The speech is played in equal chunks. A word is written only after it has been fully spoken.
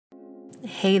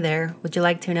Hey there, would you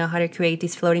like to know how to create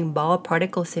these floating ball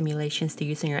particle simulations to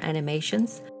use in your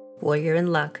animations? Well, you're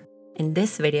in luck. In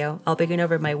this video, I'll be going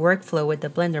over my workflow with the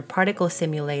Blender Particle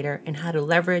Simulator and how to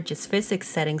leverage its physics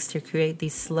settings to create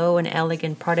these slow and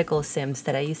elegant particle sims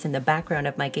that I use in the background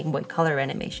of my Game Boy Color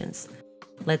animations.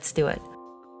 Let's do it.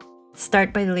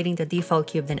 Start by deleting the default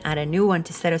cube, then add a new one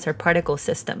to set as our particle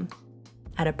system.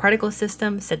 Add a particle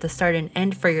system, set the start and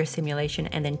end for your simulation,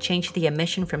 and then change the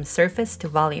emission from surface to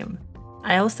volume.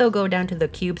 I also go down to the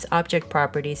cube's object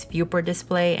properties, viewport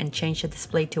display, and change the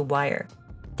display to wire.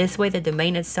 This way the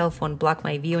domain itself won't block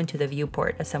my view into the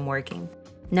viewport as I'm working.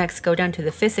 Next, go down to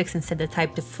the physics and set the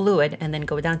type to fluid, and then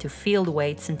go down to field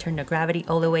weights and turn the gravity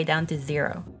all the way down to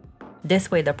 0.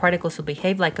 This way the particles will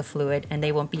behave like a fluid and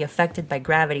they won't be affected by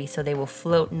gravity, so they will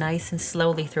float nice and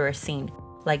slowly through our scene,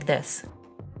 like this.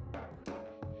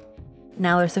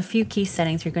 Now there's a few key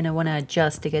settings you're going to want to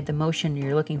adjust to get the motion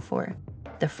you're looking for.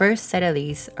 The first set of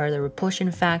these are the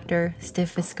repulsion factor,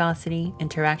 stiff viscosity,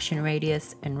 interaction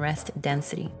radius, and rest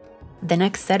density. The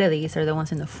next set of these are the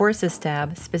ones in the forces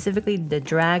tab, specifically the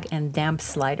drag and damp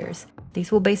sliders.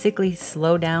 These will basically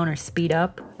slow down or speed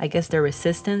up, I guess, the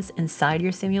resistance inside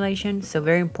your simulation, so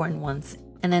very important ones.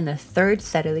 And then the third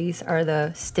set of these are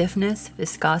the stiffness,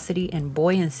 viscosity, and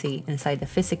buoyancy inside the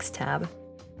physics tab.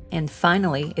 And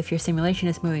finally, if your simulation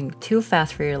is moving too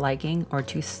fast for your liking or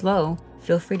too slow,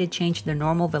 feel free to change the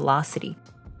normal velocity.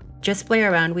 Just play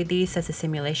around with these as the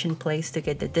simulation plays to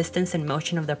get the distance and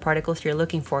motion of the particles you're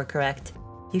looking for correct.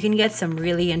 You can get some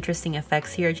really interesting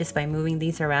effects here just by moving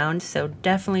these around, so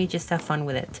definitely just have fun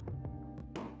with it.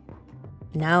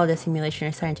 Now the simulation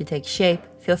is starting to take shape,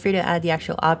 feel free to add the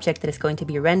actual object that is going to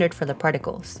be rendered for the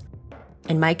particles.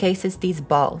 In my case, it's these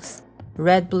balls.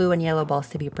 Red, blue, and yellow balls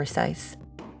to be precise.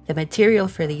 The material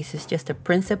for these is just a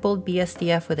principled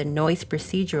BSDF with a noise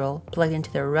procedural plugged into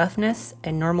the roughness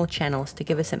and normal channels to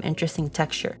give it some interesting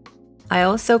texture. I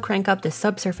also crank up the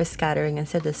subsurface scattering and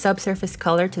set the subsurface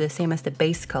color to the same as the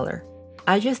base color.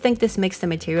 I just think this makes the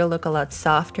material look a lot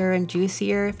softer and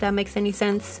juicier, if that makes any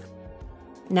sense.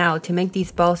 Now, to make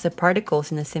these balls the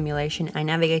particles in the simulation, I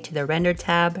navigate to the Render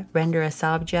tab, Render as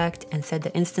Object, and set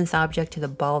the instance object to the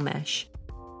ball mesh.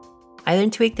 I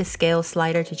then tweak the scale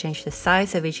slider to change the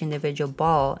size of each individual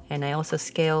ball, and I also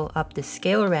scale up the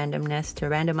scale randomness to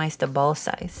randomize the ball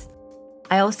size.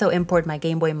 I also import my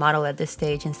Game Boy model at this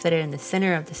stage and set it in the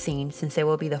center of the scene since it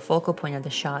will be the focal point of the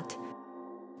shot.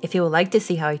 If you would like to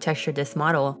see how I textured this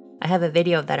model, I have a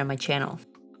video of that on my channel.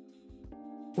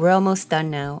 We're almost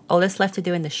done now. All that's left to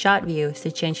do in the shot view is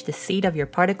to change the seed of your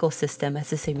particle system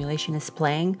as the simulation is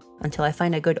playing until I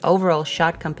find a good overall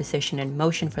shot composition and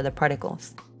motion for the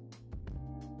particles.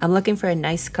 I'm looking for a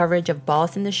nice coverage of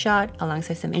balls in the shot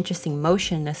alongside some interesting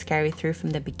motion that's carried through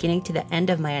from the beginning to the end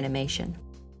of my animation.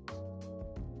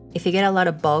 If you get a lot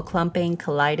of ball clumping,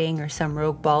 colliding, or some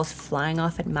rogue balls flying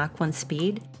off at Mach 1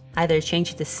 speed, either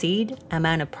change the seed,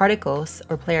 amount of particles,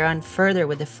 or play around further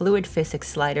with the fluid physics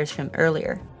sliders from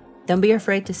earlier. Don't be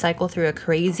afraid to cycle through a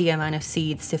crazy amount of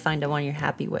seeds to find the one you're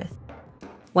happy with.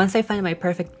 Once I find my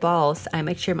perfect balls, I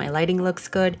make sure my lighting looks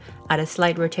good, add a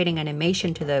slight rotating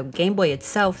animation to the Game Boy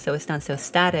itself so it's not so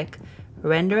static,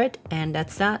 render it, and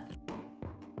that's that.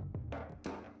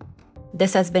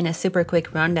 This has been a super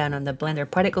quick rundown on the Blender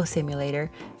Particle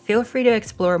Simulator. Feel free to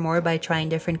explore more by trying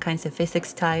different kinds of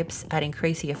physics types, adding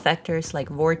crazy effectors like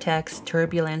vortex,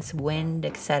 turbulence, wind,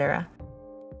 etc.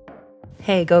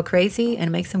 Hey, go crazy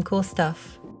and make some cool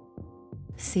stuff.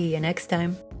 See you next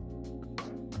time.